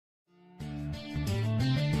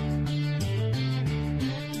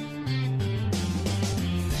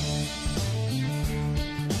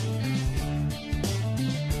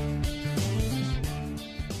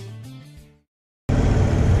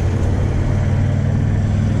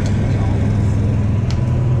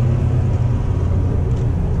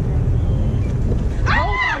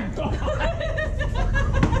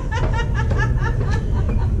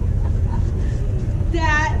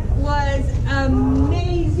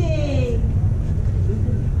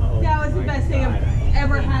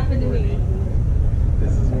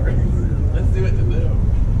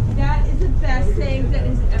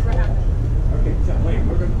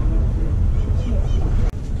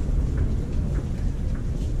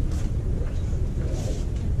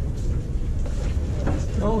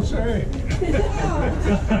don't say.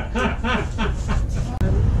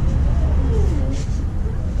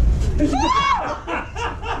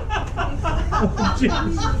 Oh, jeez.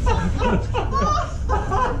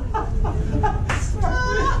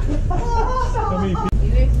 You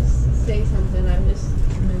guys just say something. I'm just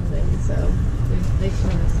moving, so they just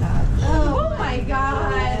want to stop. Oh my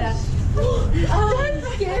god! Oh, that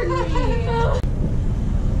scared me.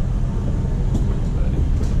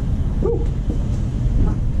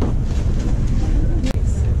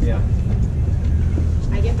 Yeah.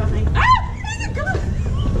 I get behind. Ah!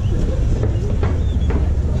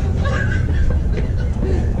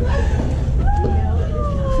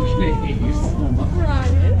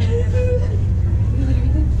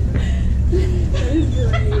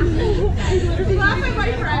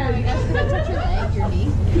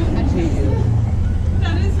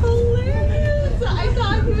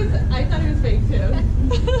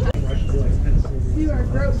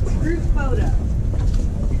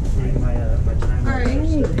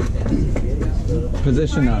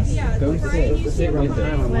 Position us. Go sit right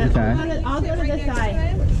there. Okay. I'll go to the side.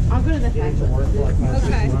 I'll go to the side.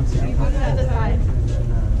 Okay. You go to the side.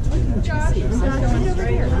 Josh, it's not going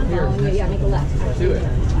straight. Yeah, make a left. Do it.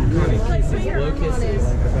 Connie, slow kisses.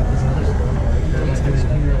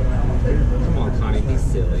 Come on, Connie, be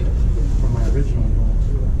silly. For my original goal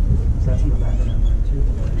too. So that's in the back of my mind too.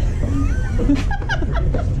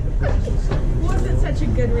 Wasn't such a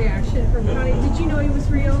good reaction from Connie. Did you know he was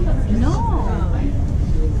real? No.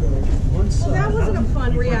 Well, that wasn't a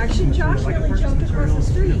fun reaction. Josh really jumped across the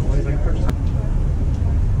street.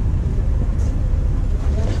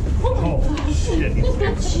 Oh, shit.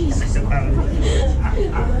 Jesus. Oh,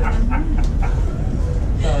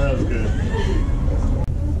 that was good.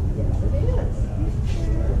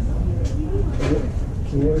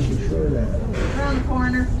 Where's the shirt at? Around the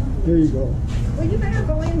corner. There you go. Well, you better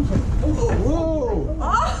go in. Whoa!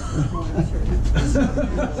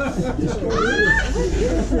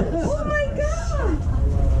 Oh my God!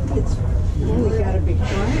 It's really got a big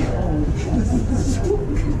crown.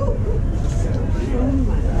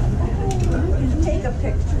 Take a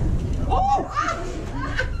picture. Oh!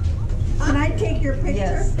 Can I take your picture?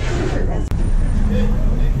 Yes.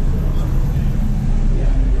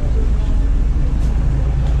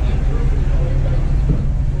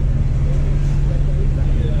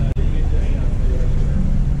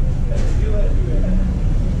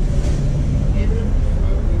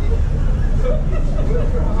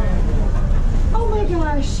 Oh my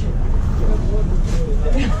gosh.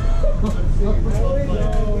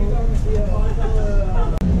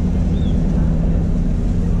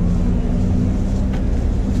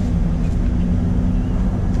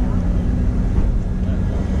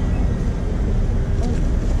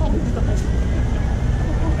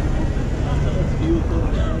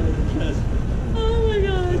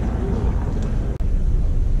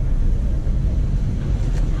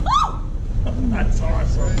 That's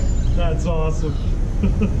awesome. That's awesome.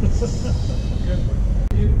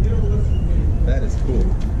 That is cool.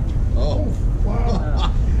 Oh,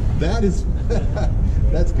 wow. That is,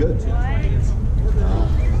 that's good.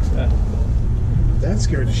 That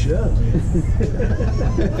scared the shit out of me.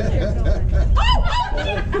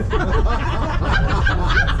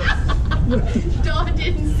 Dawn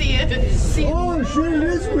didn't see it. Oh, shit, it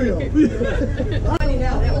is real. Funny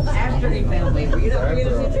now, that was after he found me. You know, I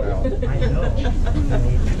know.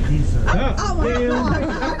 oh my God.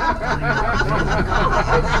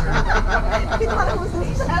 He thought it was a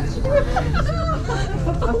statue.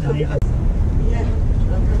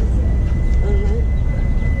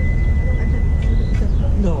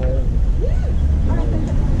 No.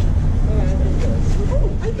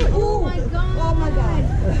 Oh my God. Oh my God.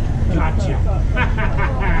 Gotcha.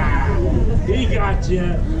 He got you.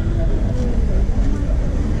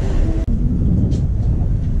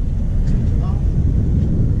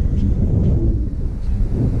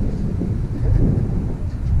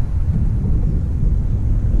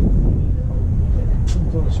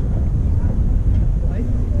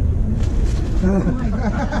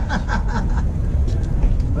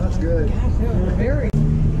 That's good. Gosh, that was very.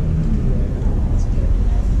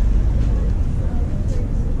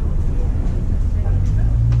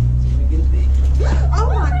 Oh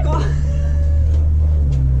my God.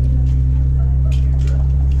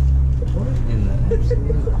 Oh,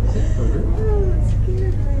 it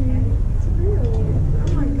scared me. It's real.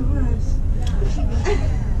 Oh my gosh.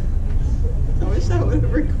 I wish I would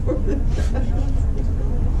have recorded that.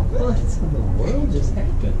 What in the world just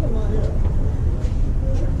happened?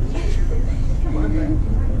 Come on, man.